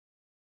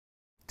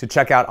To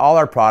check out all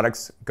our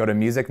products, go to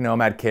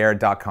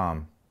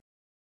musicnomadcare.com.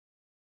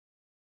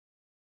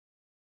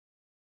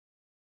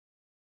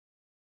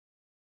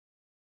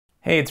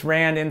 Hey, it's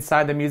Rand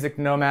inside the Music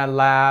Nomad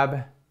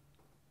lab,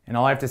 and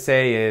all I have to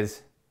say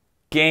is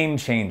game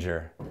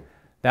changer.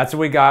 That's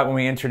what we got when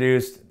we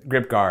introduced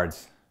grip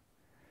guards.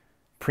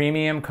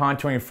 Premium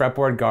contouring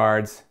fretboard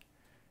guards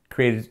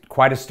created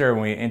quite a stir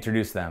when we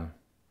introduced them.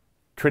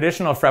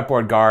 Traditional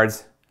fretboard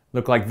guards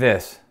look like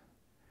this,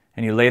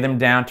 and you lay them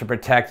down to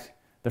protect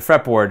the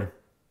fretboard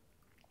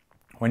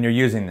when you're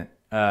using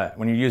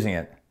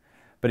it.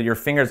 But your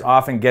fingers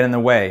often get in the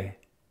way,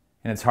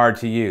 and it's hard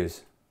to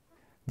use.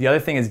 The other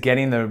thing is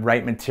getting the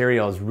right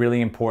material is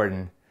really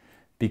important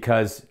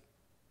because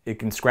it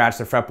can scratch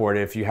the fretboard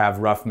if you have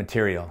rough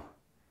material.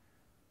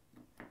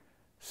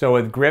 So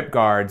with grip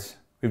guards,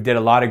 we've did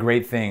a lot of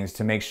great things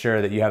to make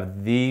sure that you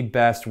have the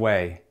best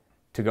way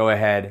to go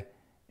ahead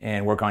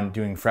and work on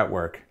doing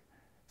fretwork.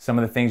 Some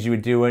of the things you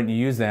would do when you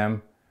use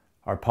them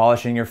are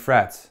polishing your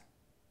frets,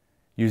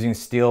 using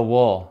steel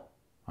wool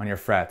on your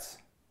frets,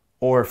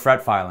 or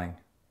fret filing.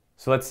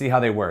 So let's see how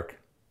they work.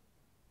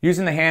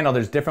 Using the handle,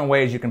 there's different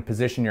ways you can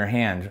position your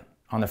hand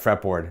on the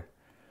fretboard.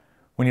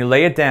 When you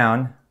lay it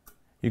down,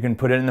 you can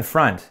put it in the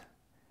front.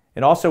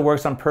 It also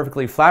works on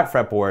perfectly flat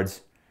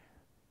fretboards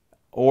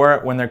or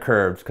when they're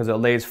curved because it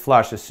lays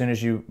flush as soon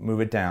as you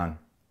move it down.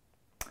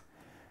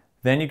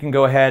 Then you can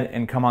go ahead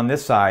and come on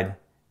this side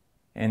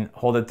and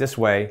hold it this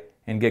way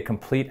and get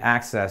complete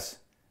access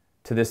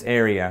to this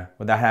area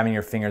without having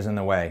your fingers in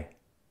the way.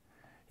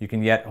 You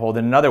can yet hold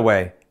it another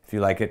way if you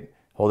like it,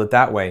 hold it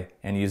that way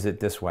and use it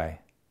this way.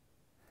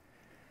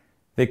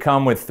 They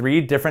come with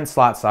 3 different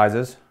slot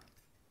sizes,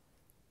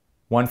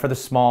 one for the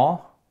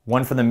small,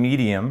 one for the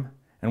medium,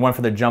 and one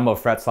for the jumbo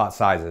fret slot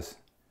sizes.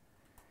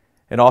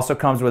 It also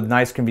comes with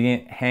nice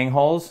convenient hang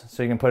holes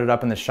so you can put it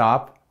up in the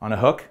shop on a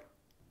hook.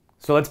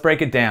 So let's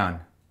break it down.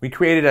 We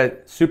created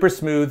a super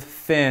smooth,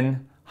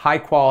 thin, high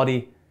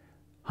quality,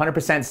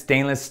 100%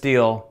 stainless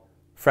steel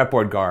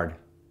fretboard guard.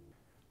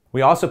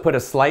 We also put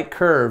a slight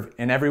curve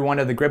in every one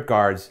of the grip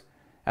guards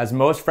as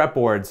most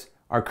fretboards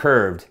are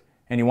curved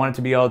and you want it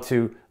to be able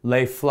to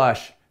lay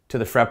flush to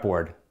the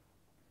fretboard.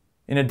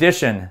 In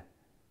addition,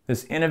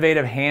 this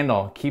innovative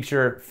handle keeps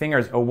your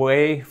fingers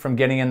away from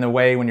getting in the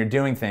way when you're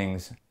doing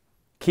things.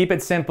 Keep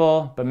it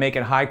simple, but make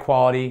it high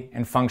quality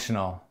and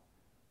functional.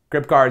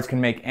 Grip guards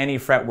can make any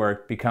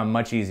fretwork become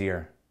much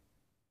easier.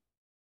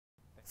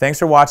 Thanks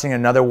for watching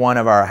another one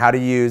of our How to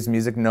Use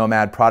Music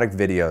Nomad product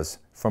videos.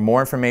 For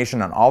more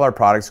information on all our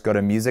products, go to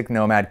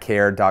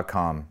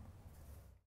musicnomadcare.com.